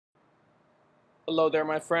Hello there,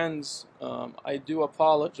 my friends. I do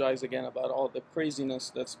apologize again about all the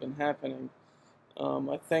craziness that's been happening.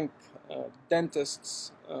 I think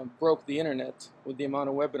dentists broke the internet with the amount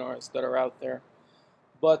of webinars that are out there.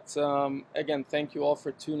 But again, thank you all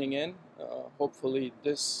for tuning in. Hopefully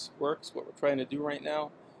this works, what we're trying to do right now.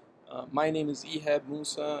 My name is Ehab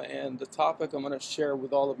Moussa, and the topic I'm going to share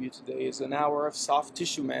with all of you today is an hour of soft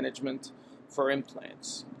tissue management for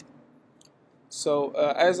implants. So,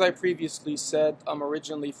 as I previously said, I'm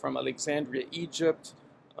originally from Alexandria, Egypt.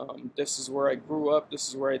 This is where I grew up. This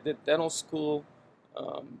is where I did dental school.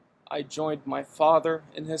 I joined my father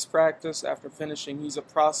in his practice after finishing. He's a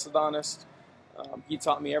prosthodontist. He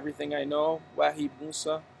taught me everything I know, Ehab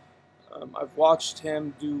Moussa. I've watched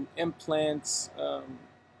him do implants,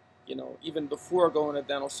 even before going to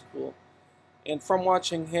dental school. And from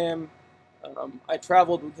watching him, I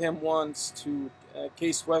traveled with him once to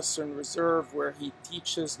Case Western Reserve, where he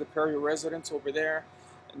teaches the peri-residents over there.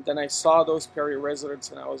 And then I saw those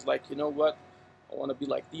peri-residents, and I was like, you know what? I want to be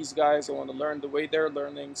like these guys. I want to learn the way they're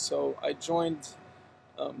learning. So I joined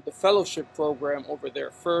the fellowship program over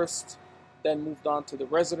there first, then moved on to the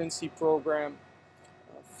residency program.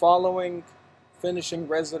 Following finishing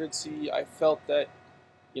residency, I felt that,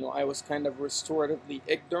 I was kind of restoratively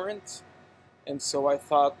ignorant. And so I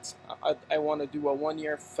thought I want to do a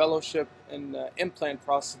one-year fellowship in implant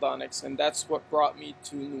prosthodontics, and that's what brought me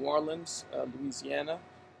to New Orleans, Louisiana.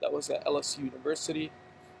 That was at LSU University.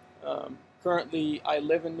 Currently, I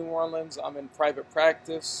live in New Orleans. I'm in private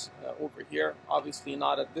practice over here. Obviously,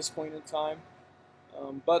 not at this point in time,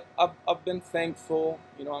 but I've been thankful.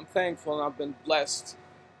 I'm thankful, and I've been blessed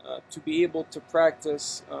to be able to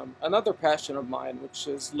practice another passion of mine, which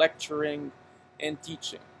is lecturing and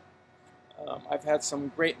teaching. I've had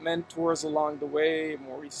some great mentors along the way: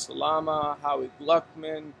 Maurice Salama, Howie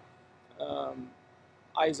Gluckman,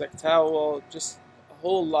 Isaac Towell, just a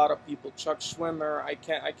whole lot of people. Chuck Schwimmer. I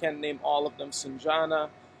can't name all of them. Sinjana,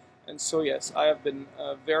 and so yes, I have been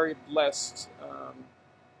very blessed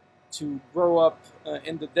to grow up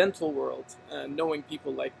in the dental world, knowing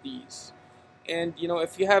people like these. And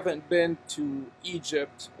if you haven't been to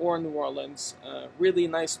Egypt or New Orleans, really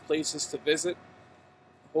nice places to visit.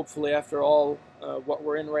 Hopefully, after all what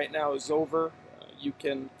we're in right now is over, you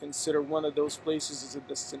can consider one of those places as a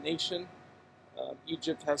destination.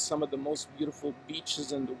 Egypt has some of the most beautiful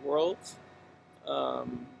beaches in the world.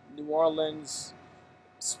 New Orleans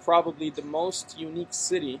is probably the most unique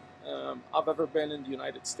city I've ever been in the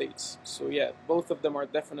United States. So yeah, both of them are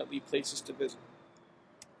definitely places to visit.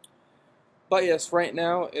 But yes, right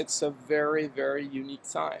now it's a very, very unique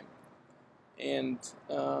time. And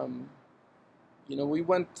we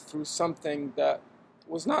went through something that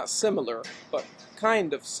was not similar, but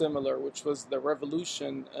kind of similar, which was the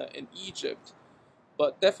revolution in Egypt.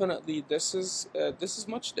 But definitely, this is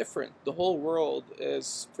much different. The whole world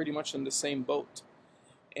is pretty much in the same boat.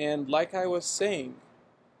 And like I was saying,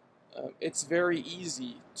 it's very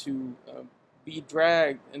easy to be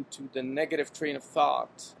dragged into the negative train of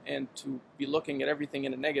thought and to be looking at everything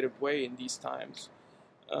in a negative way in these times.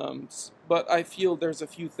 But I feel there's a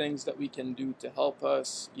few things that we can do to help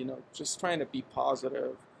us, just trying to be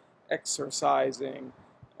positive, exercising,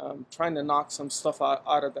 trying to knock some stuff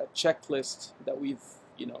out of that checklist that we've,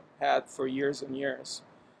 had for years and years.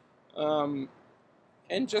 And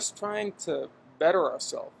just trying to better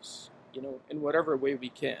ourselves, in whatever way we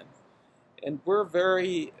can. And we're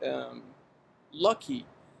very lucky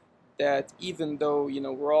that even though,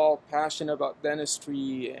 we're all passionate about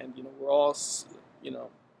dentistry and, we're all,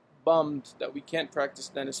 bummed that we can't practice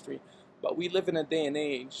dentistry, but we live in a day and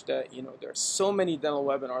age that there's so many dental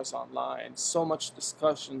webinars online, so much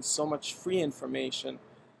discussion, so much free information,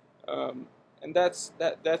 and that's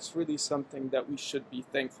really something that we should be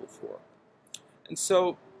thankful for. And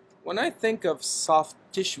so when I think of soft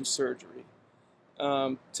tissue surgery,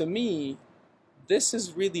 to me, this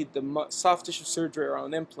is really soft tissue surgery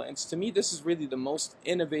around implants. To me, this is really the most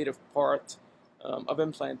innovative part of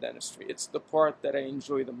implant dentistry. It's the part that I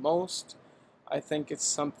enjoy the most. I think it's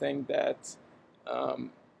something that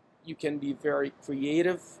you can be very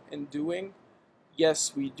creative in doing.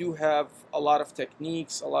 Yes, we do have a lot of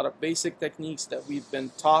techniques, a lot of basic techniques that we've been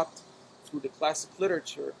taught through the classic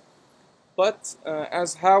literature. But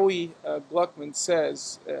as Howie Gluckman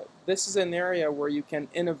says, this is an area where you can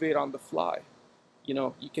innovate on the fly.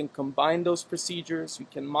 You can combine those procedures, you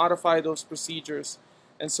can modify those procedures.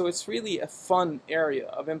 And so it's really a fun area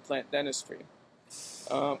of implant dentistry.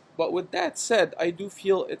 But with that said, I do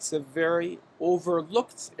feel it's a very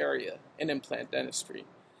overlooked area in implant dentistry.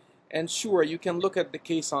 And sure, you can look at the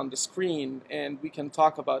case on the screen and we can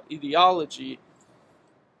talk about etiology.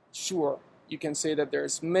 Sure, you can say that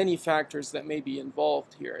there's many factors that may be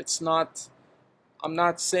involved here. I'm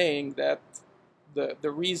not saying that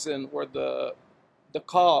the reason or the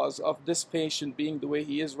cause of this patient being the way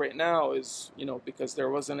he is right now is, because there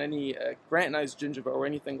wasn't any keratinized gingiva or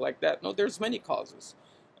anything like that. No, there's many causes.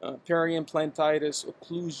 Peri-implantitis,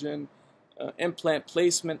 occlusion, implant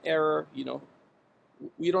placement error.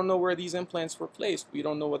 We don't know where these implants were placed. We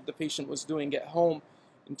don't know what the patient was doing at home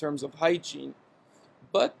in terms of hygiene.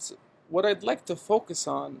 But what I'd like to focus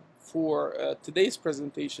on for today's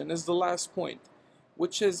presentation is the last point,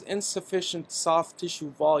 which is insufficient soft tissue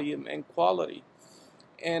volume and quality.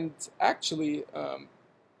 And actually,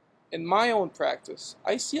 in my own practice,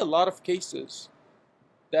 I see a lot of cases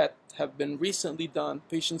that have been recently done,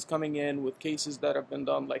 patients coming in with cases that have been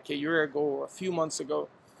done like a year ago or a few months ago.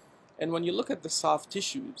 And when you look at the soft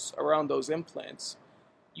tissues around those implants,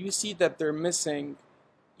 you see that they're missing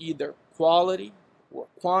either quality or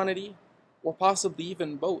quantity, or possibly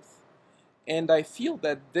even both. And I feel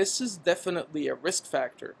that this is definitely a risk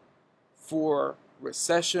factor for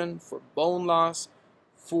recession, for bone loss,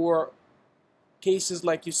 for cases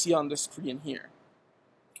like you see on the screen here.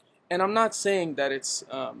 And I'm not saying that it's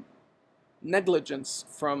negligence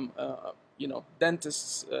from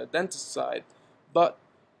dentist side, but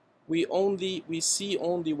we see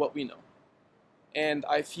only what we know. And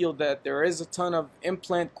I feel that there is a ton of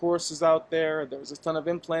implant courses out there, there's a ton of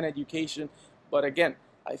implant education, but again,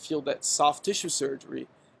 I feel that soft tissue surgery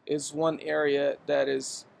is one area that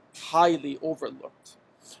is highly overlooked.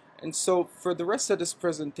 And so for the rest of this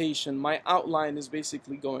presentation, my outline is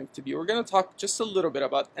basically going to be, we're going to talk just a little bit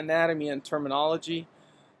about anatomy and terminology.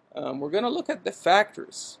 We're going to look at the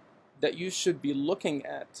factors that you should be looking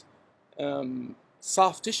at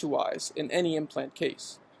soft tissue-wise in any implant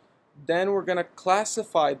case. Then we're going to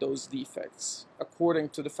classify those defects according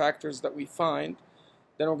to the factors that we find.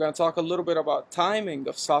 Then we're going to talk a little bit about timing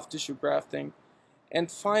of soft tissue grafting. And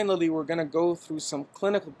finally, we're going to go through some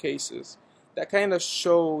clinical cases that kind of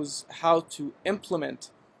shows how to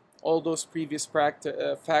implement all those previous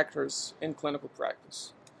factors in clinical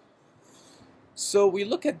practice. So we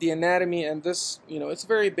look at the anatomy, and this, it's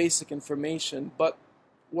very basic information, but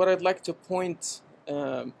what I'd like to point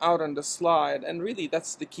out on the slide, and really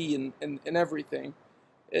that's the key in everything,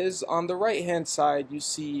 is on the right hand side you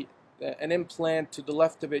see an implant, to the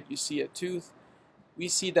left of it you see a tooth. We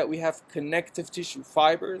see that we have connective tissue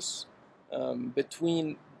fibers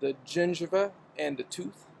between the gingiva and the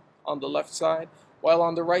tooth on the left side, while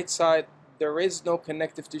on the right side there is no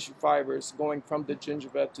connective tissue fibers going from the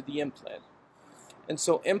gingiva to the implant. And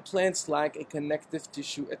so implants lack a connective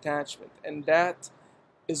tissue attachment, and that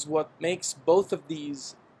is what makes both of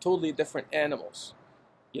these totally different animals,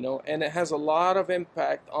 and it has a lot of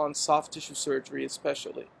impact on soft tissue surgery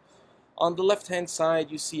especially. On the left hand side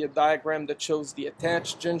you see a diagram that shows the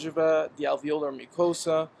attached gingiva, the alveolar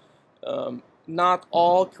mucosa. Not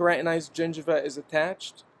all keratinized gingiva is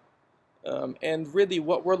attached, and really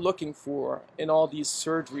what we're looking for in all these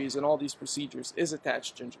surgeries and all these procedures is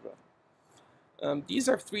attached gingiva. These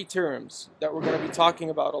are three terms that we're going to be talking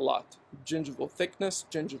about a lot: gingival thickness,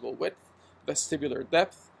 gingival width, vestibular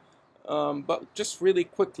depth. But just really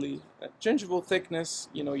quickly, gingival thickness,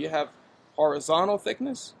 you have horizontal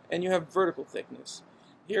thickness and you have vertical thickness.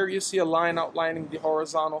 Here you see a line outlining the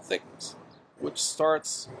horizontal thickness, which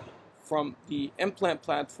starts from the implant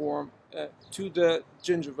platform to the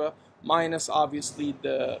gingiva, minus obviously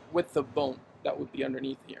the width of bone that would be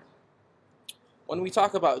underneath here. When we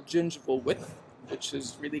talk about gingival width, which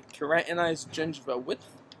is really keratinized gingiva width,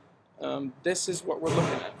 this is what we're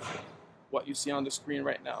looking at, what you see on the screen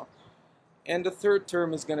right now. And the third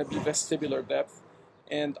term is going to be vestibular depth,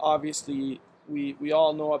 and obviously we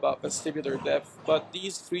all know about vestibular depth, but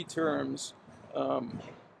these three terms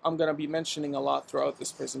I'm going to be mentioning a lot throughout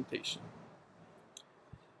this presentation.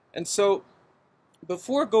 And so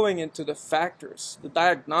before going into the factors, the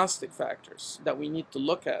diagnostic factors that we need to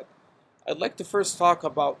look at, I'd like to first talk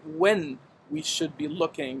about when we should be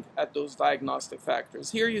looking at those diagnostic factors.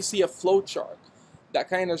 Here you see a flow chart that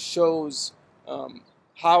kind of shows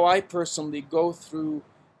how I personally go through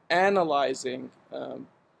analyzing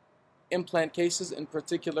implant cases, in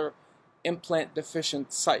particular implant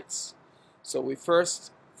deficient sites. So we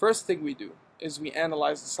first thing we do is we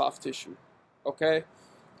analyze the soft tissue. Okay,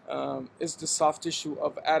 is the soft tissue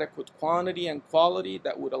of adequate quantity and quality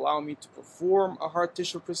that would allow me to perform a hard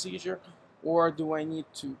tissue procedure, or do I need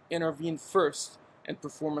to intervene first and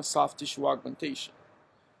perform a soft tissue augmentation?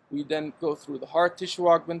 We then go through the hard tissue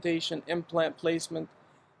augmentation, implant placement,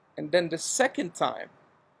 and then the second time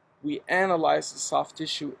we analyze the soft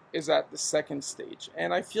tissue is at the second stage.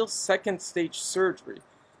 And I feel second stage surgery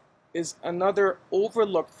is another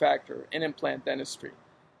overlooked factor in implant dentistry.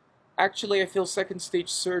 Actually, I feel second stage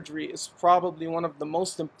surgery is probably one of the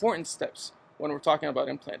most important steps when we're talking about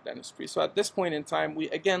implant dentistry. So at this point in time, we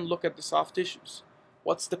again look at the soft tissues.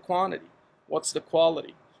 What's the quantity? What's the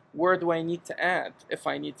quality? Where do I need to add if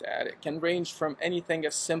I need to add? It can range from anything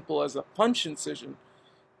as simple as a punch incision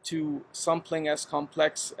to something as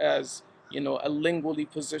complex as, a lingually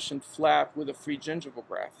positioned flap with a free gingival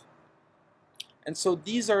graft. And so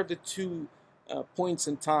these are the two points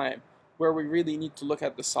in time where we really need to look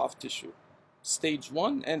at the soft tissue, stage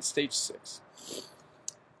 1 and stage 6.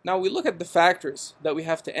 Now we look at the factors that we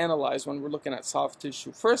have to analyze when we're looking at soft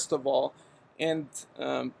tissue. First of all, and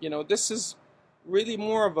this is really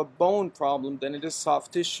more of a bone problem than it is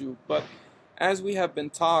soft tissue, but as we have been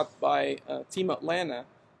taught by Team Atlanta,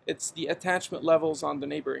 it's the attachment levels on the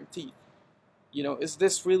neighboring teeth. Is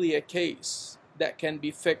this really a case that can be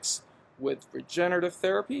fixed with regenerative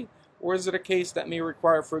therapy, or is it a case that may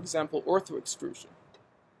require, for example, ortho-extrusion?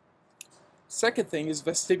 Second thing is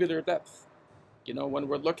vestibular depth. When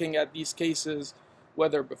we're looking at these cases,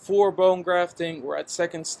 whether before bone grafting or at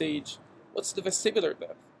second stage, what's the vestibular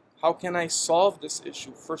depth? How can I solve this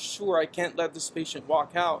issue? For sure, I can't let this patient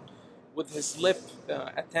walk out with his lip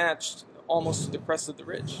attached almost to the crest of the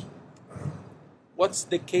ridge. What's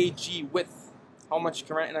the kg width? How much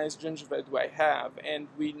keratinized gingiva do I have? And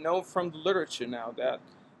we know from the literature now that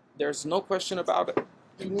there's no question about it.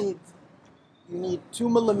 You need 2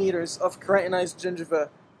 millimeters of keratinized gingiva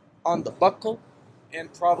on the buccal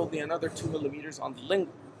and probably another 2 millimeters on the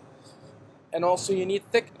lingual. And also you need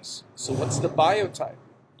thickness. So what's the biotype?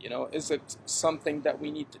 Is it something that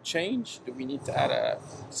we need to change? Do we need to add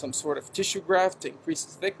some sort of tissue graft to increase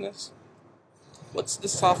the thickness? What's the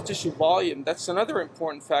soft tissue volume? That's another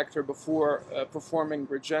important factor before performing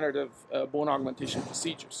regenerative bone augmentation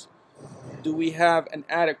procedures. Do we have an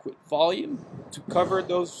adequate volume to cover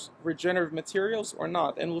those regenerative materials or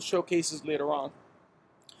not? And we'll show cases later on.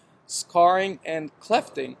 Scarring and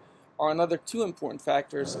clefting are another 2 important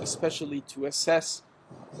factors, especially to assess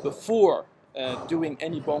before doing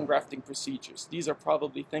any bone grafting procedures. These are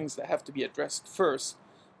probably things that have to be addressed first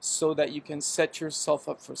so that you can set yourself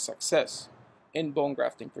up for success in bone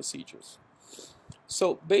grafting procedures.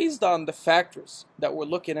 So based on the factors that we're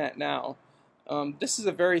looking at now, this is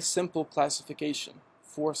a very simple classification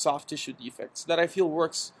for soft tissue defects that I feel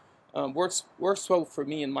works well for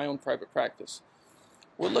me in my own private practice.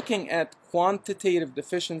 We're looking at quantitative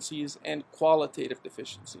deficiencies and qualitative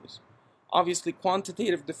deficiencies. Obviously,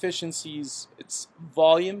 quantitative deficiencies, it's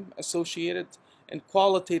volume associated, and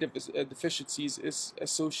qualitative deficiencies is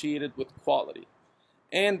associated with quality.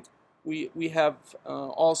 And we have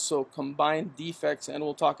also combined defects, and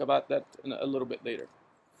we'll talk about that in a little bit later.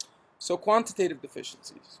 So quantitative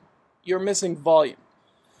deficiencies, you're missing volume.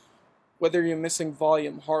 Whether you're missing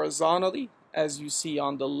volume horizontally, as you see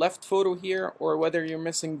on the left photo here, or whether you're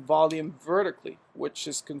missing volume vertically, which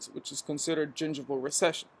is considered gingival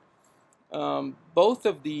recession. Both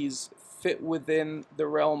of these fit within the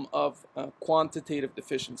realm of quantitative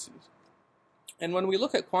deficiencies. And when we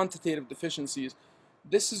look at quantitative deficiencies,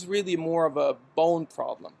 this is really more of a bone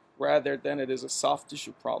problem rather than it is a soft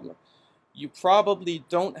tissue problem. You probably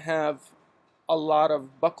don't have a lot of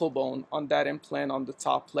buccal bone on that implant on the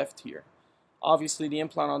top left here. Obviously, the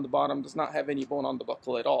implant on the bottom does not have any bone on the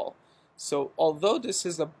buccal at all. So although this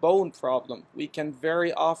is a bone problem, we can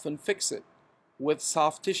very often fix it with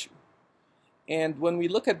soft tissue. And when we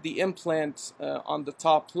look at the implant on the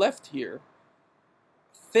top left here,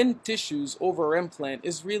 thin tissues over implant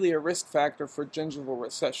is really a risk factor for gingival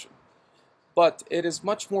recession. But it is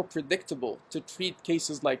much more predictable to treat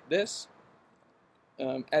cases like this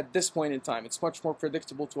at this point in time. It's much more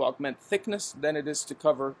predictable to augment thickness than it is to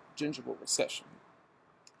cover gingival recession.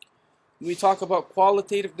 When we talk about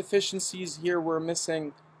qualitative deficiencies, here we're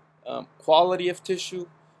missing quality of tissue.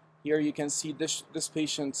 Here you can see this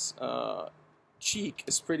patient's cheek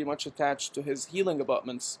is pretty much attached to his healing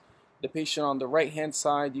abutments. The patient on the right hand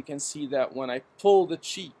side, you can see that when I pull the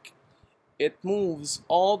cheek, it moves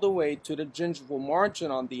all the way to the gingival margin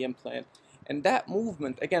on the implant. And that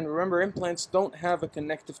movement, again, remember, implants don't have a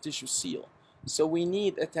connective tissue seal, so we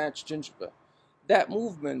need attached gingiva. That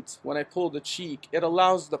movement, when I pull the cheek, it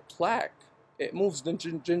allows the plaque, it moves the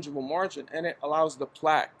gingival margin, and it allows the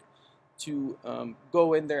plaque to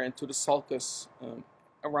go in there into the sulcus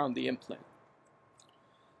around the implant.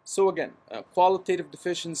 So again, qualitative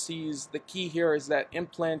deficiencies, the key here is that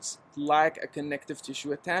implants lack a connective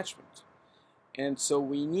tissue attachment. And so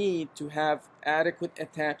we need to have adequate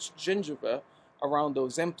attached gingiva around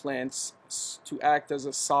those implants to act as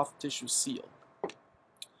a soft tissue seal.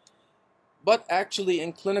 But actually,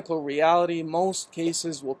 in clinical reality, most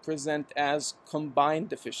cases will present as combined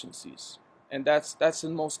deficiencies. And that's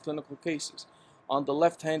in most clinical cases. On the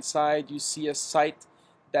left-hand side, you see a site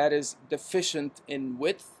that is deficient in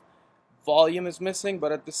width. Volume is missing,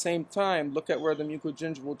 but at the same time, look at where the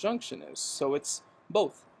mucogingival junction is. So it's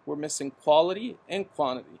both. We're missing quality and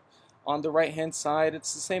quantity. On the right-hand side,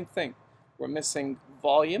 it's the same thing. We're missing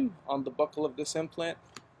volume on the buccal of this implant.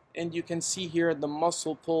 And you can see here the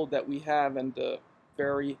muscle pull that we have in the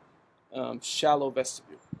very shallow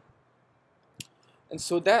vestibule. And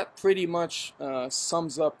so that pretty much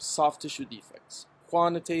sums up soft tissue defects.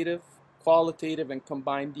 Quantitative, qualitative, and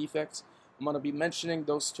combined defects. I'm going to be mentioning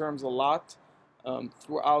those terms a lot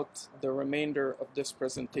throughout the remainder of this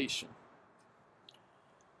presentation.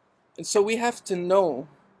 And so we have to know,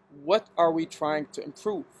 what are we trying to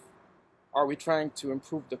improve? Are we trying to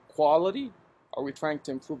improve the quality? Are we trying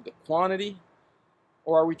to improve the quantity?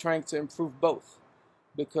 Or are we trying to improve both?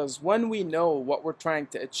 Because when we know what we're trying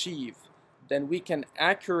to achieve, then we can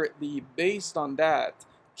accurately, based on that,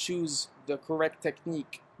 choose the correct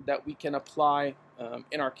technique that we can apply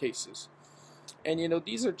in our cases. And you know,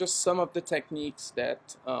 these are just some of the techniques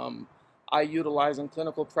that I utilize in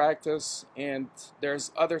clinical practice, and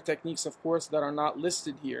there's other techniques, of course, that are not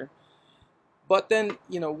listed here. But then,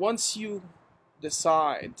 you know, once you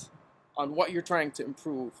decide on what you're trying to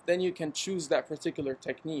improve, then you can choose that particular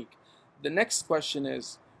technique. The next question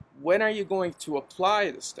is, when are you going to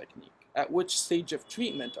apply this technique? At which stage of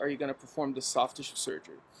treatment are you going to perform the soft tissue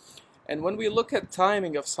surgery? And when we look at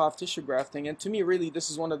timing of soft tissue grafting, and to me really this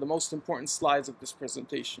is one of the most important slides of this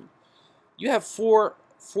presentation, you have four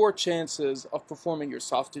chances of performing your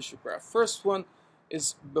soft tissue graft. First one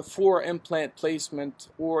is before implant placement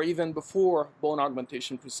or even before bone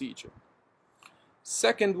augmentation procedure.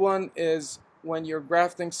 Second one is when you're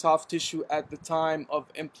grafting soft tissue at the time of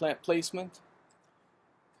implant placement.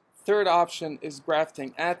 Third option is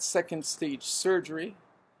grafting at second stage surgery.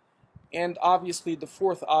 And obviously the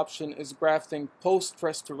fourth option is grafting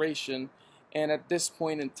post-restoration, and at this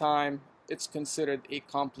point in time it's considered a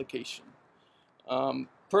complication.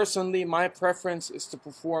 Personally, my preference is to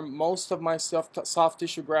perform most of my soft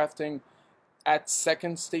tissue grafting at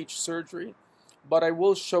second stage surgery, but I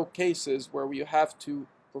will show cases where you have to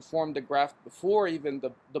perform the graft before even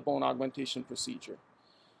the bone augmentation procedure.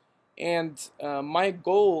 And my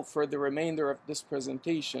goal for the remainder of this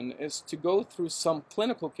presentation is to go through some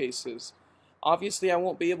clinical cases. Obviously, I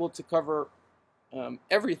won't be able to cover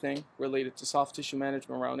everything related to soft tissue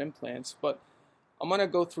management around implants, but I'm going to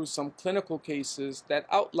go through some clinical cases that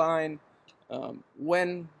outline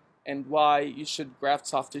when and why you should graft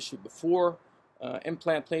soft tissue before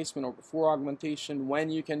implant placement or before augmentation, when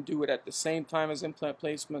you can do it at the same time as implant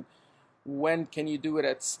placement, when can you do it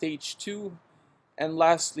at stage 2, and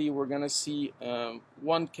lastly we're going to see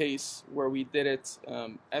one case where we did it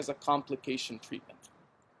as a complication treatment.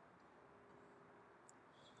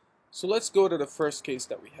 So let's go to the first case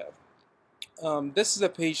that we have. This is a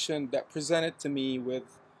patient that presented to me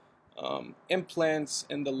with implants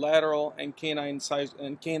in the lateral and canine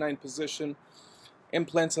position.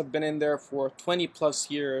 Implants have been in there for 20 plus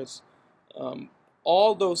years.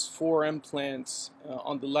 All those 4 implants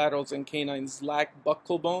on the laterals and canines lack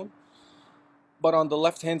buccal bone, but on the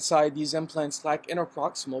left hand side these implants lack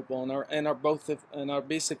interproximal bone and are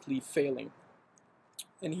basically failing.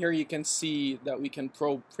 And here you can see that we can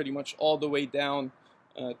probe pretty much all the way down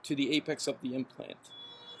to the apex of the implant.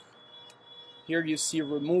 Here you see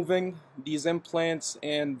removing these implants,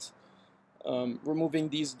 and removing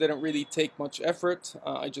these didn't really take much effort.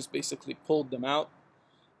 I just basically pulled them out.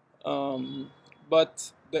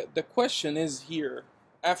 But the question is here,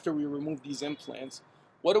 after we remove these implants,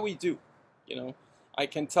 what do? You know, I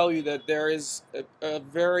can tell you that there is a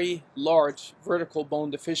very large vertical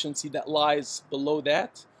bone deficiency that lies below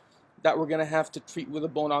that we're going to have to treat with a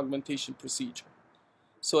bone augmentation procedure.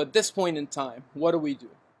 So at this point in time, what do?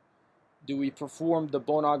 Do we perform the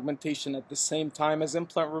bone augmentation at the same time as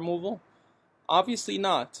implant removal? Obviously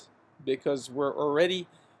not, because we're already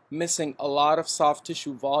missing a lot of soft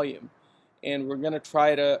tissue volume, and we're going to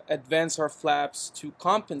try to advance our flaps to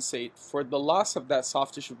compensate for the loss of that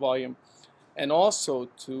soft tissue volume, and also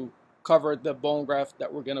to cover the bone graft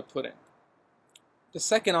that we're going to put in. The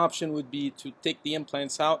second option would be to take the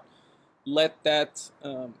implants out, let that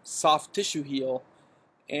soft tissue heal,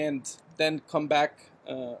 and then come back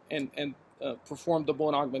and perform the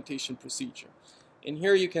bone augmentation procedure. And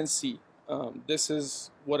here you can see this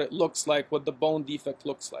is what it looks like, what the bone defect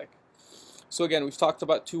looks like. So again, we've talked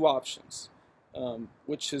about 2 options,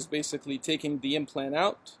 which is basically taking the implant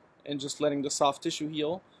out and just letting the soft tissue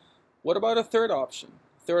heal. What about a third option?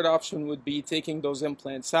 third option would be taking those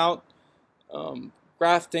implants out,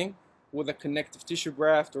 grafting with a connective tissue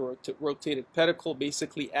graft or a rotated pedicle,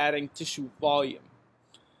 basically adding tissue volume.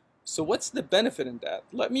 So what's the benefit in that?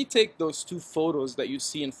 Let me take those two photos that you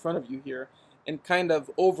see in front of you here and kind of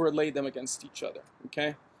overlay them against each other,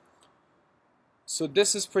 okay? So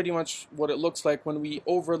this is pretty much what it looks like when we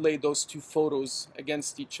overlay those two photos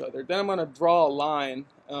against each other. Then I'm going to draw a line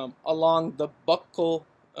along the buccal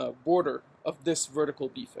border of this vertical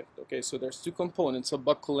defect. Okay, so there's two components, a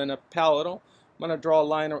buccal and a palatal. I'm going to draw a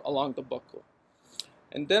line along the buccal.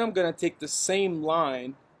 And then I'm going to take the same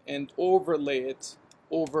line and overlay it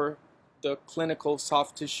over the clinical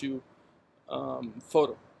soft tissue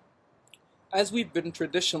photo. As we've been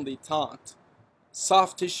traditionally taught,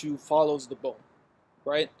 soft tissue follows the bone,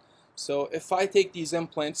 right? So if I take these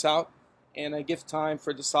implants out and I give time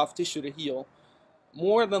for the soft tissue to heal,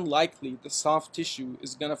 more than likely the soft tissue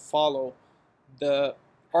is going to follow the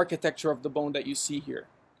architecture of the bone that you see here.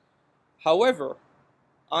 However,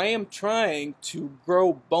 I am trying to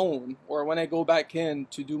grow bone, or when I go back in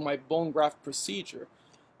to do my bone graft procedure,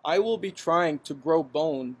 I will be trying to grow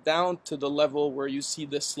bone down to the level where you see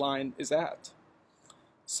this line is at.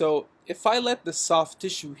 So if I let the soft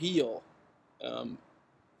tissue heal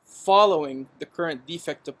following the current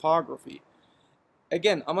defect topography,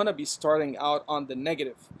 again, I'm going to be starting out on the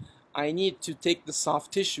negative. I need to take the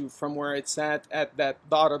soft tissue from where it's at that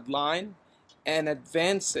dotted line and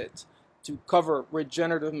advance it to cover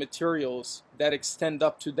regenerative materials that extend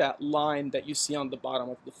up to that line that you see on the bottom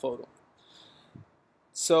of the photo.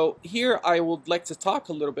 So here I would like to talk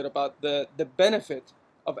a little bit about the benefit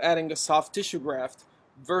of adding a soft tissue graft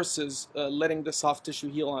versus letting the soft tissue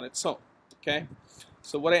heal on its own. Okay,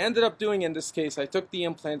 so what I ended up doing in this case, I took the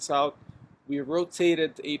implants out, we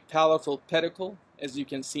rotated a palatal pedicle, as you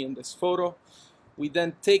can see in this photo. We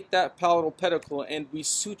then take that palatal pedicle and we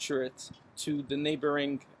suture it to the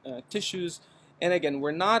neighboring tissues. And again,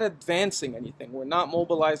 we're not advancing anything. We're not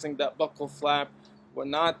mobilizing that buccal flap. We're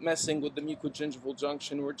not messing with the mucogingival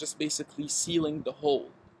junction. We're just basically sealing the hole.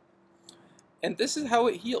 And this is how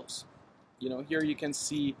it heals. You know, here you can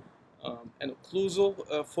see an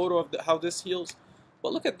occlusal photo of how this heals.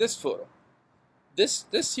 But look at this photo.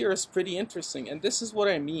 This here is pretty interesting, and this is what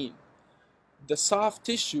I mean. The soft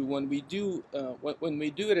tissue, when we do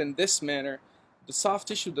it in this manner, the soft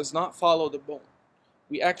tissue does not follow the bone.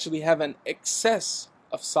 We actually have an excess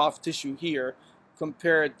of soft tissue here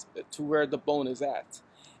compared to where the bone is at.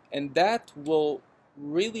 And that will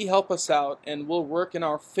really help us out and will work in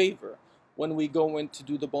our favor when we go in to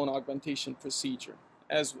do the bone augmentation procedure,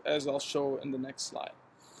 as I'll show in the next slide.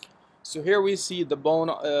 So here we see the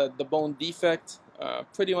bone defect,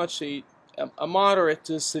 pretty much a moderate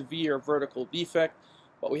to severe vertical defect,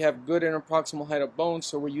 but we have good interproximal height of bone,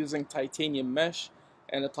 so we're using titanium mesh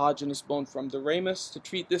and autogenous bone from the ramus to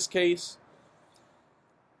treat this case.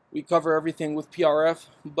 We cover everything with PRF,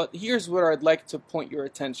 but here's where I'd like to point your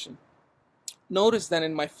attention. Notice that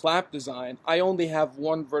in my flap design, I only have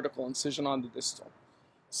one vertical incision on the distal.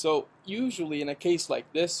 So usually in a case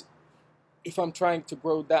like this, if I'm trying to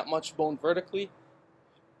grow that much bone vertically,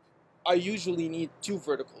 I usually need two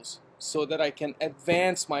verticals so that I can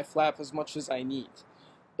advance my flap as much as I need.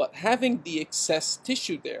 But having the excess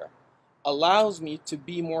tissue there allows me to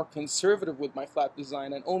be more conservative with my flap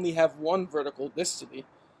design and only have one vertical distally,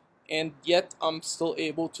 and yet I'm still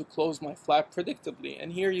able to close my flap predictably.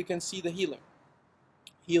 And here you can see the healing.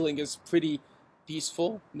 Healing is pretty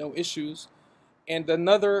peaceful, no issues. And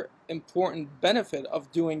another important benefit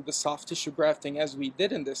of doing the soft tissue grafting as we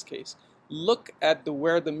did in this case, look at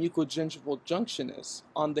where the mucogingival junction is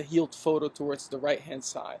on the healed photo towards the right hand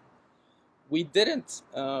side. We didn't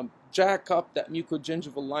jack up that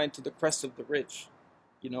mucogingival line to the crest of the ridge.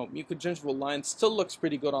 You know, mucogingival line still looks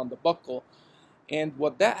pretty good on the buccal. And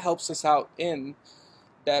what that helps us out in,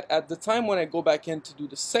 that at the time when I go back in to do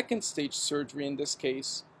the second stage surgery in this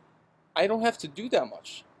case, I don't have to do that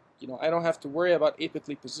much. You know, I don't have to worry about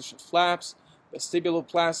apically positioned flaps,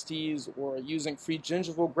 vestibuloplasties, or using free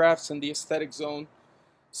gingival grafts in the aesthetic zone.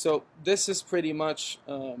 So this is pretty much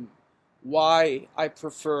why I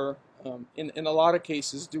prefer, in a lot of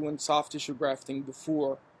cases, doing soft tissue grafting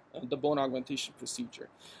before the bone augmentation procedure.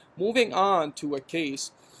 Moving on to a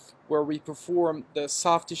case where we perform the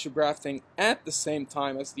soft tissue grafting at the same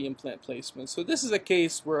time as the implant placement. So this is a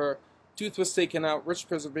case where tooth was taken out, ridge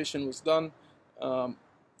preservation was done,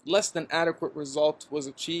 less than adequate result was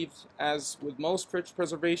achieved, as with most ridge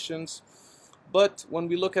preservations. But when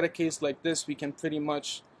we look at a case like this,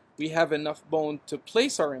 we have enough bone to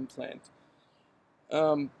place our implant.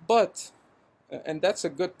 And that's a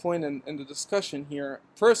good point in the discussion here.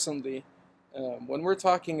 Personally, when we're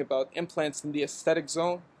talking about implants in the aesthetic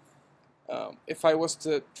zone, if I was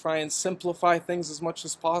to try and simplify things as much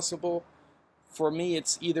as possible, for me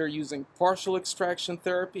it's either using partial extraction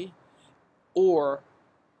therapy or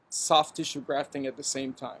soft tissue grafting at the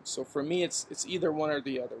same time. So for me it's either one or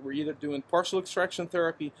the other. We're either doing partial extraction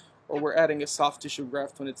therapy or we're adding a soft tissue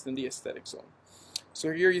graft when it's in the aesthetic zone.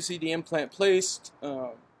 So here you see the implant placed.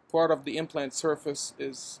 Part of the implant surface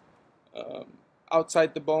is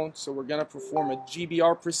outside the bone, so we're going to perform a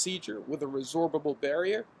GBR procedure with a resorbable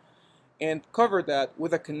barrier and cover that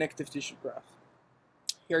with a connective tissue graft.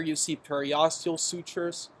 Here you see periosteal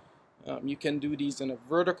sutures. You can do these in a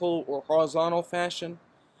vertical or horizontal fashion,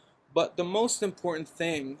 but the most important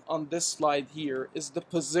thing on this slide here is the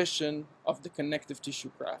position of the connective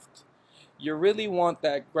tissue graft. You really want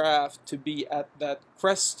that graft to be at that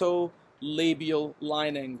crestolabial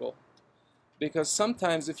line angle, because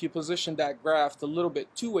sometimes if you position that graft a little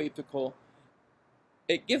bit too apical,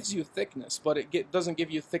 it gives you thickness, but it doesn't give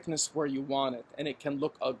you thickness where you want it, and it can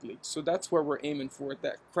look ugly. So that's where we're aiming for,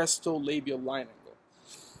 that crestolabial line angle.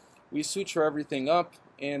 We suture everything up,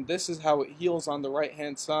 and this is how it heals on the right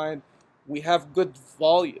hand side. We have good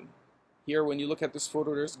volume. Here when you look at this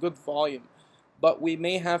photo, there's good volume, but we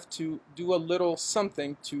may have to do a little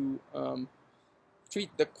something to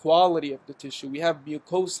treat the quality of the tissue. We have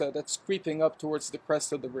mucosa that's creeping up towards the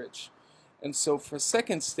crest of the ridge. And so for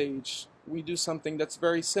second stage, we do something that's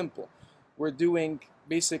very simple. We're doing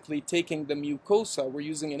basically taking the mucosa, we're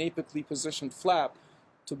using an apically positioned flap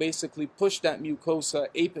to basically push that mucosa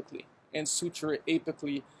apically and suture it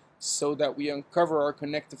apically so that we uncover our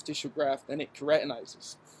connective tissue graft and it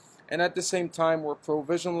keratinizes. And at the same time, we're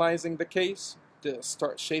provisionalizing the case to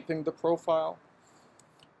start shaping the profile.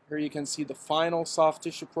 Here you can see the final soft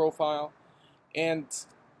tissue profile. And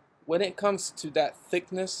when it comes to that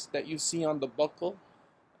thickness that you see on the buccal,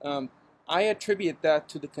 I attribute that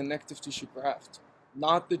to the connective tissue graft,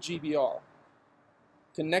 not the GBR.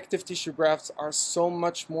 Connective tissue grafts are so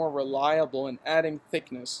much more reliable in adding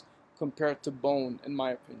thickness compared to bone, in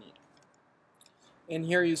my opinion. And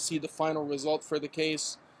here you see the final result for the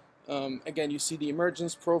case. Again, you see the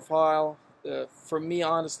emergence profile. For me,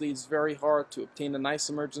 honestly, it's very hard to obtain a nice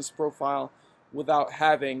emergence profile without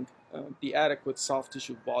having the adequate soft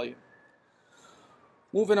tissue volume.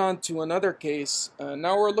 Moving on to another case,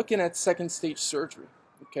 now we're looking at second stage surgery,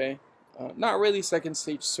 okay? Not really second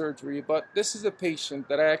stage surgery, but this is a patient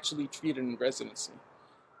that I actually treated in residency.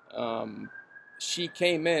 She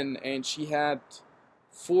came in and she had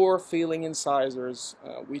 4 failing incisors.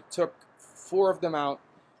 We took 4 of them out.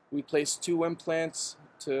 We placed 2 implants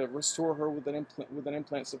to restore her with an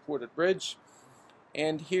implant supported bridge.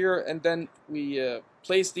 And then we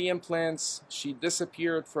placed the implants. She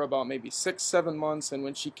disappeared for about maybe 6-7 months, and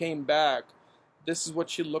when she came back, this is what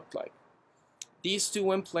she looked like. These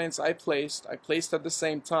 2 implants I placed at the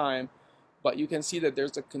same time, but you can see that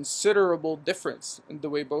there's a considerable difference in the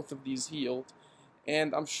way both of these healed.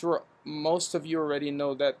 And I'm sure most of you already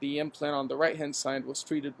know that the implant on the right hand side was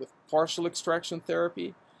treated with partial extraction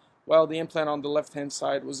therapy, while the implant on the left hand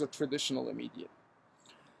side was a traditional immediate.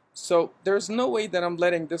 So there's no way that I'm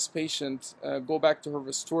letting this patient go back to her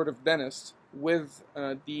restorative dentist with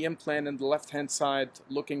the implant in the left hand side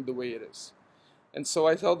looking the way it is. And so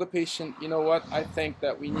I tell the patient, you know what, I think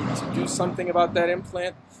that we need to do something about that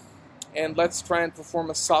implant, and let's try and perform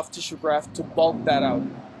a soft tissue graft to bulk that out.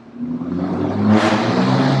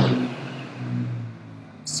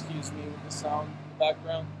 Excuse me with the sound in the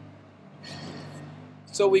background.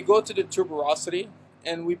 So we go to the tuberosity,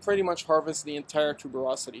 and we pretty much harvest the entire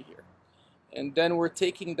tuberosity here. And then we're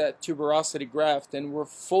taking that tuberosity graft and we're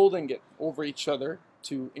folding it over each other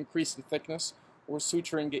to increase the thickness. We're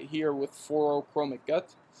suturing it here with 4-0 chromic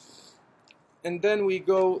gut. And then we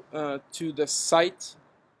go to the site,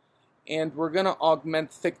 and we're going to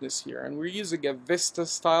augment thickness here. And we're using a Vista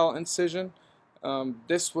style incision.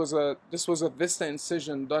 This was a Vista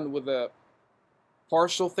incision done with a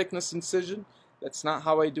partial thickness incision. That's not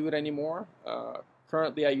how I do it anymore.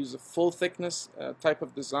 Currently I use a full thickness type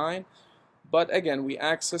of design. But again, we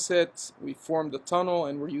access it, we form the tunnel,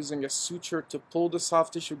 and we're using a suture to pull the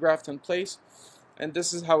soft tissue graft in place. And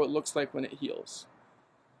this is how it looks like when it heals.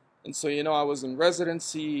 And so, you know, I was in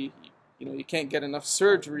residency, you know, you can't get enough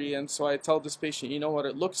surgery, and so I tell this patient, you know what,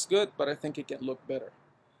 it looks good, but I think it can look better.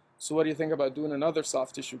 So what do you think about doing another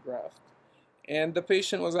soft tissue graft? And the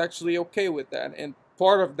patient was actually okay with that, and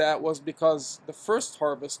part of that was because the first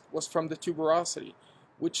harvest was from the tuberosity,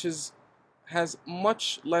 which has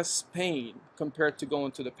much less pain compared to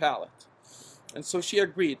going to the palate. And so she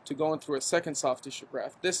agreed to going through a second soft tissue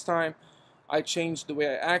graft. This time, I changed the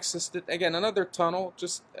way I accessed it. Again, another tunnel,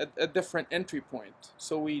 just a different entry point.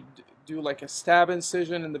 So we do like a stab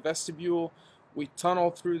incision in the vestibule. We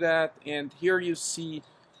tunnel through that, and here you see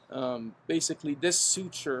basically this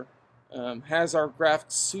suture has our graft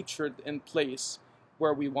sutured in place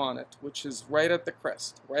where we want it, which is right at the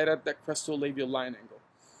crest, right at that crestolabial line angle.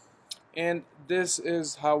 And this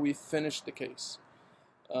is how we finished the case.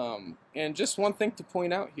 And just one thing to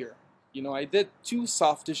point out here, you know, I did 2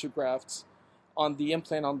 soft tissue grafts on the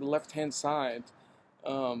implant on the left-hand side,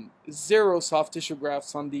 0 soft tissue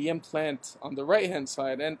grafts on the implant on the right-hand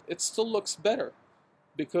side, and it still looks better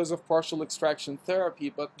because of partial extraction therapy,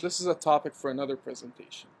 but this is a topic for another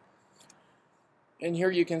presentation. And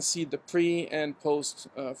here you can see the pre and post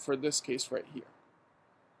for this case right here.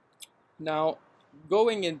 Now,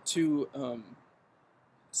 going into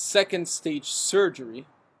second stage surgery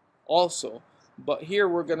also, but here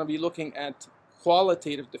we're going to be looking at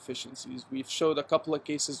qualitative deficiencies. We've showed a couple of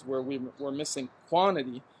cases where we're missing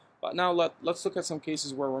quantity, but now let's look at some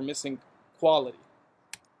cases where we're missing quality.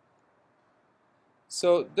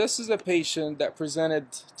 So this is a patient that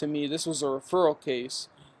presented to me. This was a referral case,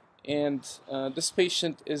 and this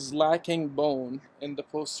patient is lacking bone in the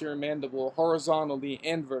posterior mandible horizontally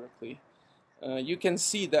and vertically. You can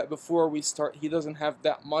see that before we start, he doesn't have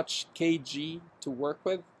that much kg to work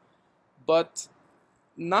with, but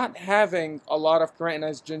not having a lot of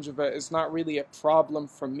keratinized gingiva is not really a problem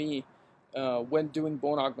for me when doing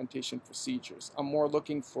bone augmentation procedures. I'm more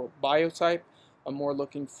looking for biotype. I'm more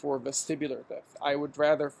looking for vestibular depth. I would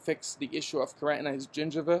rather fix the issue of keratinized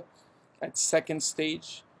gingiva at second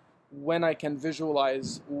stage when I can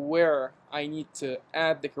visualize where I need to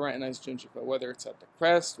add the keratinized gingiva, whether it's at the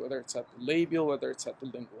crest, whether it's at the labial, whether it's at the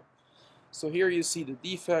lingual. So here you see the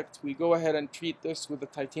defect. We go ahead and treat this with a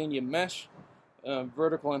titanium mesh,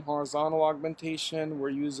 vertical and horizontal augmentation. We're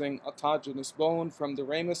using autogenous bone from the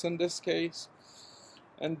ramus in this case.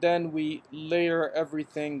 And then we layer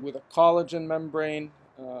everything with a collagen membrane,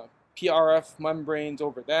 PRF membranes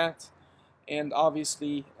over that, and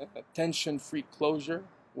obviously a tension-free closure,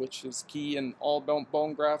 which is key in all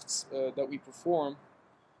bone grafts that we perform.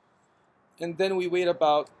 And then we wait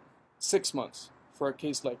about 6 months for a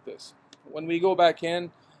case like this. When we go back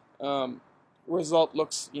in, result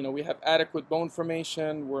looks, you know, we have adequate bone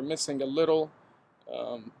formation, we're missing a little.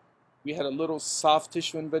 We had a little soft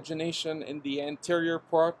tissue invagination in the anterior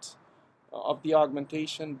part of the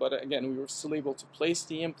augmentation, but again, we were still able to place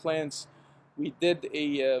the implants. We did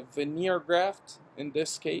a veneer graft in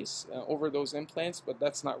this case over those implants, but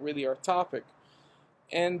that's not really our topic.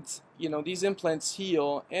 And, you know, these implants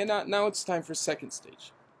heal, and now it's time for second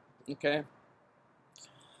stage, okay?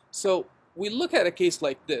 So we look at a case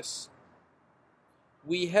like this.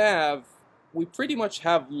 We pretty much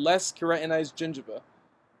have less keratinized gingiva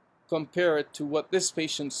compared to what this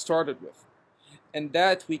patient started with. And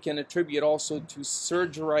that we can attribute also to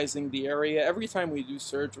surgerizing the area. Every time we do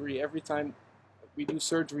surgery,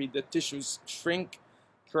 the tissues shrink,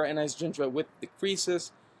 keratinized gingiva width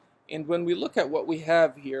decreases. And when we look at what we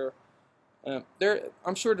have here,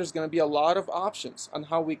 I'm sure there's going to be a lot of options on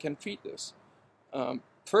how we can treat this.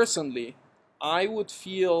 Personally, I would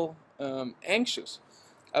feel anxious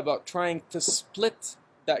about trying to split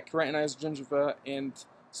that keratinized gingiva and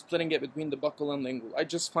splitting it between the buccal and lingual. I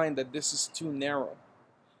just find that this is too narrow.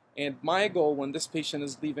 And my goal when this patient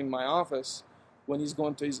is leaving my office, when he's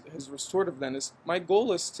going to his restorative dentist, my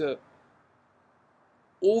goal is to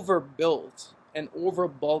overbuild and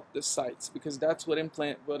overbulk the sites, because that's what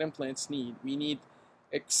implants need. We need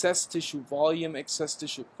excess tissue volume, excess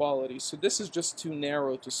tissue quality. So this is just too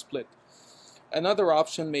narrow to split. Another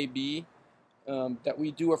option may be that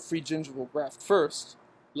we do a free gingival graft first,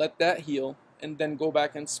 let that heal, and then go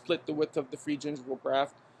back and split the width of the free gingival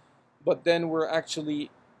graft. But then we're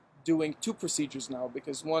actually doing 2 procedures now,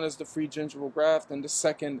 because one is the free gingival graft and the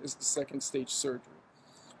second is the second stage surgery.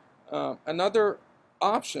 Another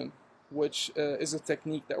option, which is a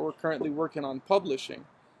technique that we're currently working on publishing,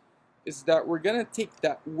 is that we're going to take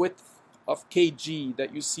that width of kg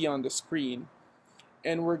that you see on the screen,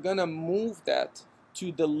 and we're going to move that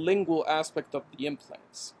to the lingual aspect of the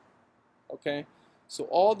implants. Okay? So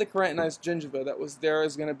all the keratinized gingiva that was there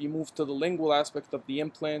is going to be moved to the lingual aspect of the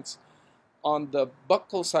implants. On the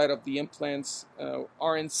buccal side of the implants,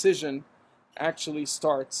 our incision actually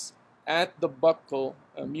starts at the buccal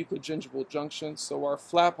mucogingival junction. So our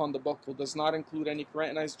flap on the buccal does not include any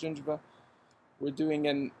keratinized gingiva. We're doing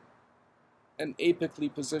an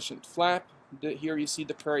apically positioned flap. Here you see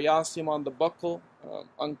the periosteum on the buccal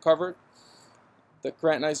uncovered. The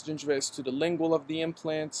keratinized gingiva is to the lingual of the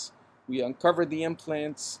implants. We uncover the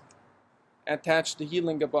implants, attach the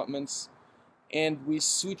healing abutments, and we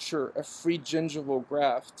suture a free gingival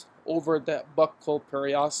graft over that buccal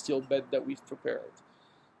periosteal bed that we've prepared.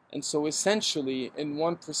 And so essentially, in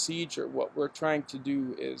one procedure, what we're trying to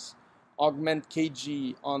do is augment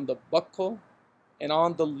KG on the buccal and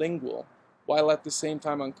on the lingual, while at the same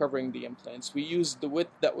time uncovering the implants. We used the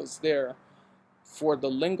width that was there for the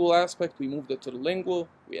lingual aspect, we moved it to the lingual,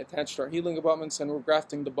 we attached our healing abutments, and we're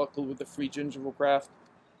grafting the buccal with the free gingival graft.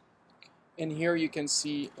 And here you can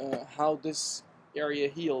see how this area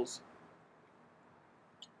heals.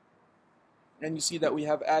 And you see that we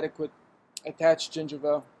have adequate attached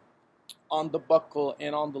gingiva on the buccal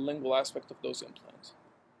and on the lingual aspect of those implants.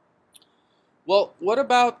 Well, what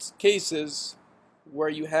about cases where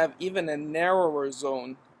you have even a narrower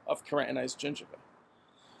zone of keratinized gingiva?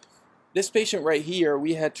 This patient right here,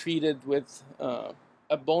 we had treated with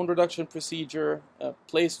a bone reduction procedure,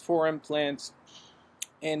 placed 4 implants,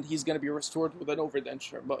 and he's going to be restored with an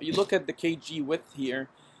overdenture. But you look at the KG width here,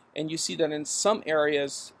 and you see that in some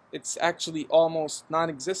areas, it's actually almost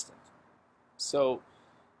non-existent. So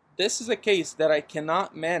this is a case that I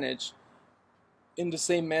cannot manage in the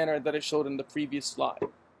same manner that I showed in the previous slide.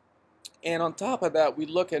 And on top of that, we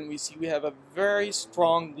look and we see we have a very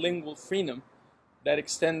strong lingual frenum that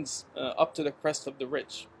extends up to the crest of the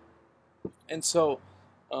ridge. And so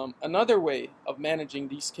another way of managing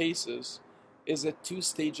these cases is a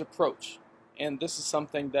 2-stage approach. And this is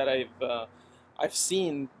something that I've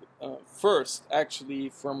seen first actually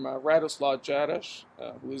from Radoslav Jarash,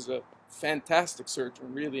 who is a fantastic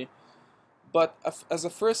surgeon, really. But as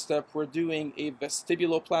a first step, we're doing a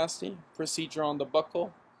vestibuloplasty procedure on the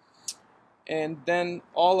buccal. And then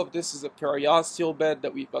all of this is a periosteal bed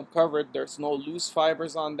that we've uncovered. There's no loose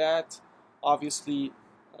fibers on that. Obviously,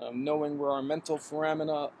 knowing where our mental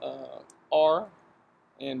foramina are,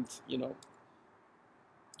 and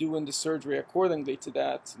doing the surgery accordingly to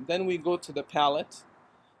that. Then we go to the palate.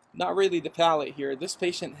 Not really the palate here. This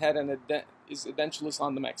patient had is edentulous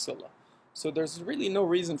on the maxilla. So there's really no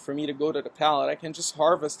reason for me to go to the palate. I can just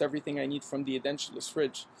harvest everything I need from the edentulous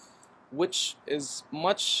ridge, which is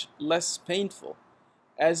much less painful.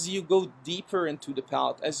 As you go deeper into the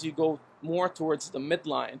palate, as you go more towards the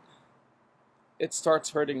midline, it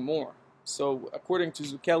starts hurting more. So according to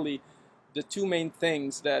Zucchelli, the 2 main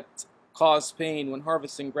things that cause pain when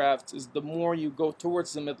harvesting grafts is the more you go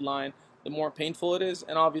towards the midline, the more painful it is,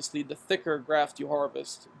 and obviously the thicker graft you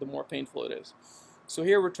harvest, the more painful it is. So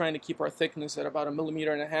here we're trying to keep our thickness at about 1.5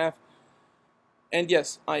 millimeters. And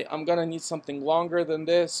yes, I'm going to need something longer than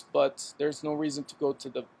this, but there's no reason to go to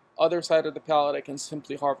the other side of the palate. I can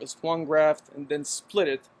simply harvest 1 graft and then split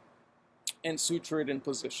it and suture it in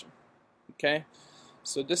position. Okay,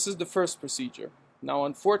 so this is the first procedure. Now,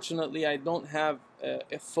 unfortunately, I don't have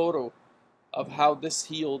a photo of how this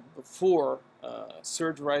healed before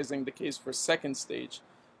surgerizing the case for 2nd stage.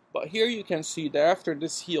 But here you can see that after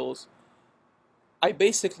this heals, I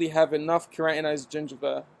basically have enough keratinized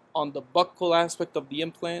gingiva on the buccal aspect of the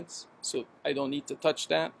implants, so I don't need to touch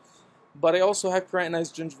that. But I also have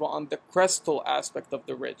keratinized gingiva on the crestal aspect of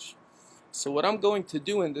the ridge. So what I'm going to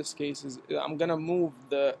do in this case is I'm going to move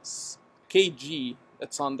the KG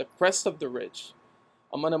that's on the crest of the ridge.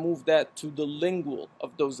 I'm going to move that to the lingual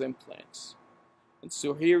of those implants. And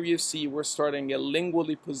so here you see we're starting a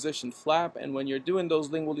lingually positioned flap, and when you're doing those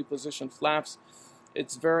lingually positioned flaps,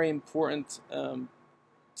 it's very important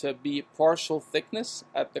to be partial thickness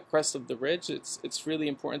at the crest of the ridge. It's really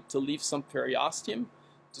important to leave some periosteum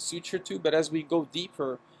to suture to, but as we go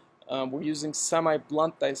deeper, we're using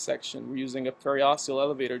semi-blunt dissection. We're using a periosteal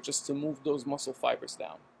elevator just to move those muscle fibers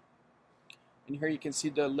down. And here you can see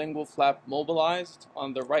the lingual flap mobilized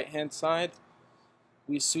on the right-hand side.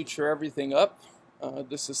 We suture everything up.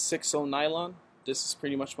 This is 6-0 nylon. This is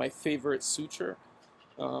pretty much my favorite suture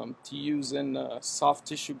to use in soft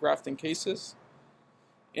tissue grafting cases.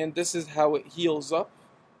 And this is how it heals up.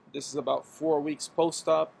 This is about 4 weeks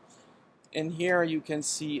post-op. And here you can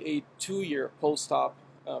see a 2-year post-op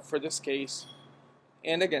for this case.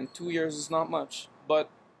 And again, 2 years is not much, but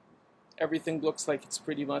everything looks like it's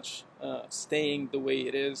pretty much staying the way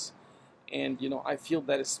it is. And I feel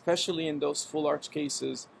that especially in those full arch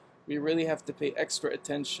cases, we really have to pay extra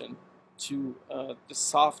attention to the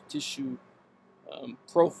soft tissue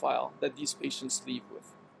profile that these patients leave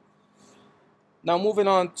with. Now moving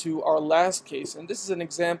on to our last case, and this is an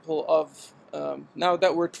example of, now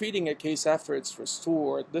that we're treating a case after it's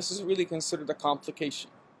restored, this is really considered a complication,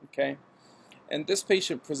 okay? And this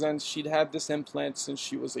patient presents, she'd had this implant since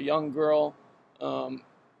she was a young girl.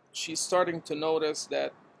 She's starting to notice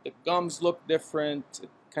that the gums look different, it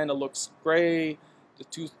kind of looks gray, the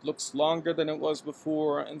tooth looks longer than it was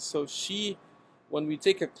before, and so she when we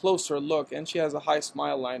take a closer look, and she has a high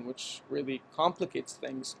smile line, which really complicates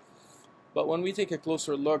things, but when we take a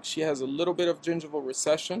closer look, she has a little bit of gingival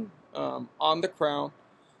recession on the crown.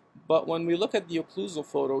 But when we look at the occlusal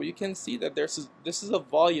photo, you can see that this is a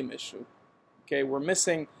volume issue. Okay, we're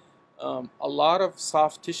missing a lot of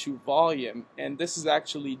soft tissue volume, and this is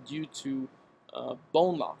actually due to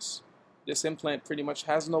bone loss. This implant pretty much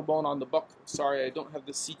has no bone on the buccal. Sorry, I don't have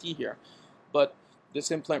the CT here, but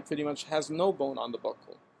this implant pretty much has no bone on the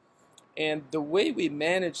buccal. And the way we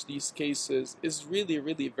manage these cases is really,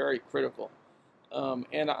 really very critical.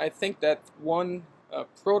 And I think that one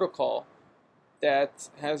protocol that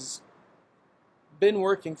has been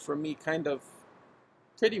working for me kind of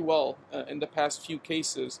pretty well in the past few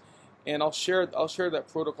cases, and I'll share that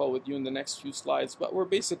protocol with you in the next few slides. But we're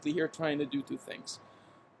basically here trying to do two things.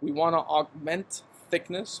 We want to augment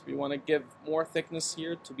thickness. We want to give more thickness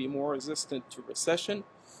here to be more resistant to recession.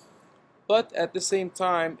 But at the same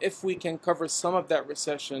time, if we can cover some of that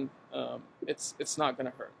recession, it's not going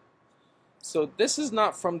to hurt. So this is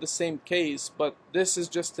not from the same case, but this is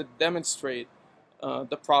just to demonstrate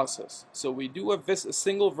the process. So we do a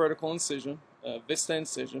single vertical incision, vista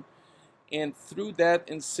incision, and through that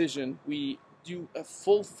incision we do a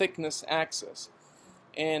full thickness access.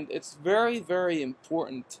 And it's very, very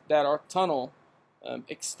important that our tunnel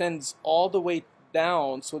extends all the way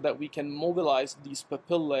down so that we can mobilize these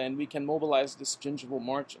papillae and we can mobilize this gingival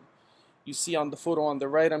margin. You see on the photo on the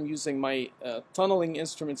right, I'm using my tunneling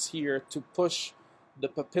instruments here to push the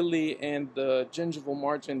papillae and the gingival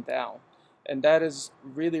margin down. And that is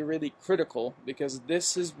really, really critical, because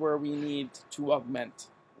this is where we need to augment,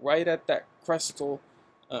 right at that crestal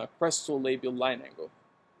labial line angle.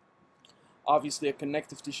 Obviously, a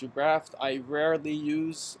connective tissue graft, I rarely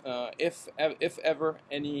use, if ever,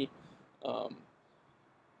 any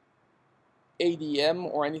ADM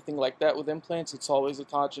or anything like that with implants. It's always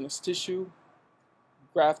autogenous tissue.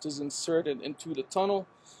 Graft is inserted into the tunnel,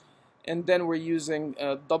 and then we're using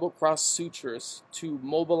double cross sutures to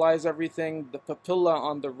mobilize everything. The papilla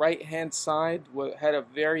on the right hand side had a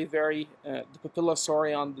the papilla,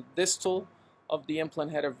 sorry, on the distal of the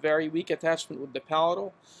implant had a very weak attachment with the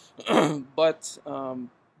palatal. But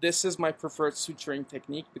this is my preferred suturing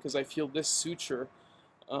technique, because I feel this suture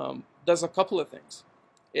does a couple of things.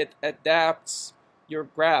 It adapts your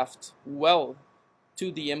graft well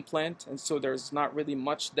to the implant, and so there's not really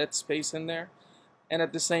much dead space in there. And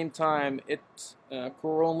at the same time, it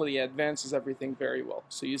coronally advances everything very well.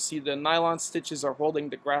 So you see the nylon stitches are holding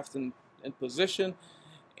the graft in position,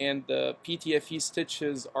 and the PTFE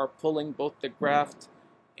stitches are pulling both the graft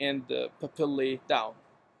and the papillae down.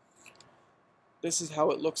 This is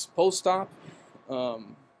how it looks post-op.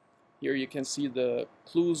 Here you can see the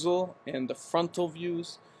occlusal and the frontal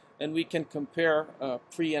views, and we can compare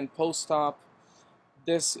pre and post-op.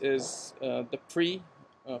 This is the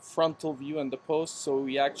pre-frontal view and the post, so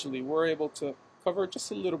we actually were able to cover just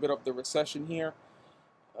a little bit of the recession here.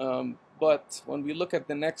 But when we look at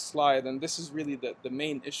the next slide, and this is really the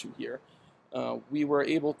main issue here, we were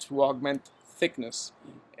able to augment thickness,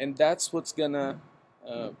 and that's what's gonna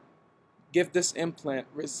give this implant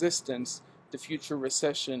resistance to future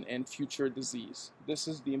recession and future disease. This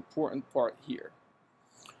is the important part here.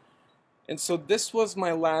 And so this was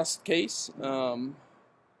my last case. I'm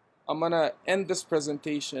gonna end this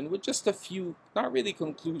presentation with just a few, not really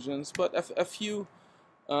conclusions, but a few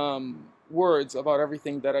words about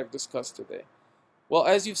everything that I've discussed today. Well,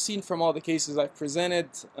 as you've seen from all the cases I've presented,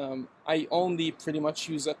 I only pretty much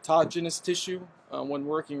use autogenous tissue when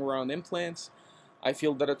working around implants. I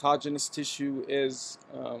feel that autogenous tissue is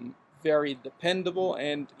very dependable,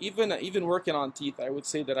 and even working on teeth, I would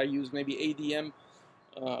say that I use maybe ADM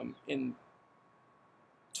in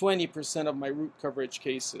 20% of my root coverage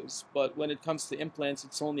cases, but when it comes to implants,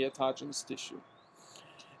 it's only autogenous tissue.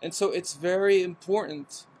 And so it's very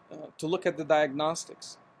important to look at the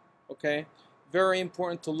diagnostics, okay? Very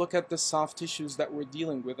important to look at the soft tissues that we're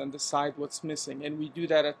dealing with and decide what's missing, and we do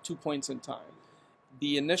that at 2 points in time.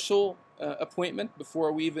 The initial appointment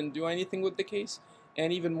before we even do anything with the case,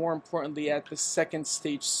 and even more importantly at the second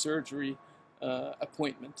stage surgery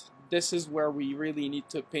appointment. This is where we really need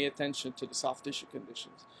to pay attention to the soft tissue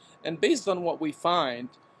conditions. And based on what we find,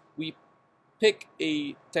 we pick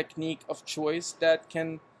a technique of choice that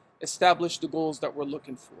can establish the goals that we're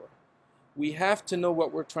looking for. We have to know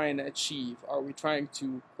what we're trying to achieve. Are we trying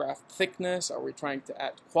to graft thickness? Are we trying to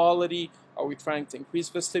add quality? Are we trying to increase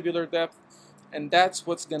vestibular depth? And that's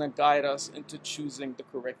what's going to guide us into choosing the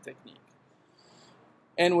correct technique.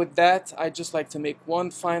 And with that, I'd just like to make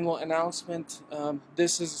one final announcement.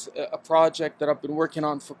 This is a project that I've been working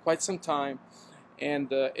on for quite some time, and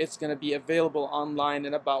it's going to be available online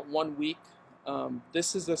in about 1 week.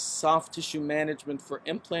 This is a soft tissue management for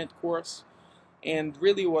implant course, and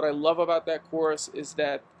really what I love about that course is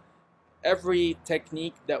that every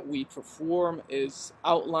technique that we perform is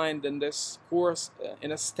outlined in this course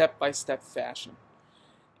in a step-by-step fashion.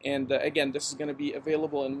 And again, this is going to be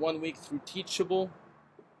available in 1 week through Teachable,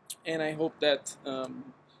 and I hope that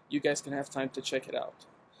you guys can have time to check it out.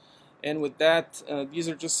 And with that, these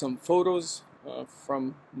are just some photos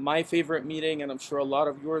from my favorite meeting, and I'm sure a lot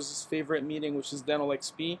of yours' favorite meeting, which is Dental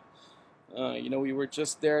XP. We were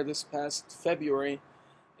just there this past February,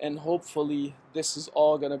 and hopefully this is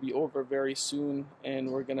all going to be over very soon, and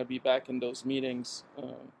we're going to be back in those meetings,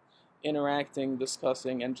 interacting,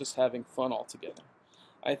 discussing, and just having fun all together.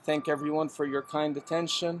 I thank everyone for your kind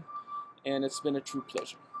attention, and it's been a true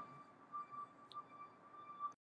pleasure.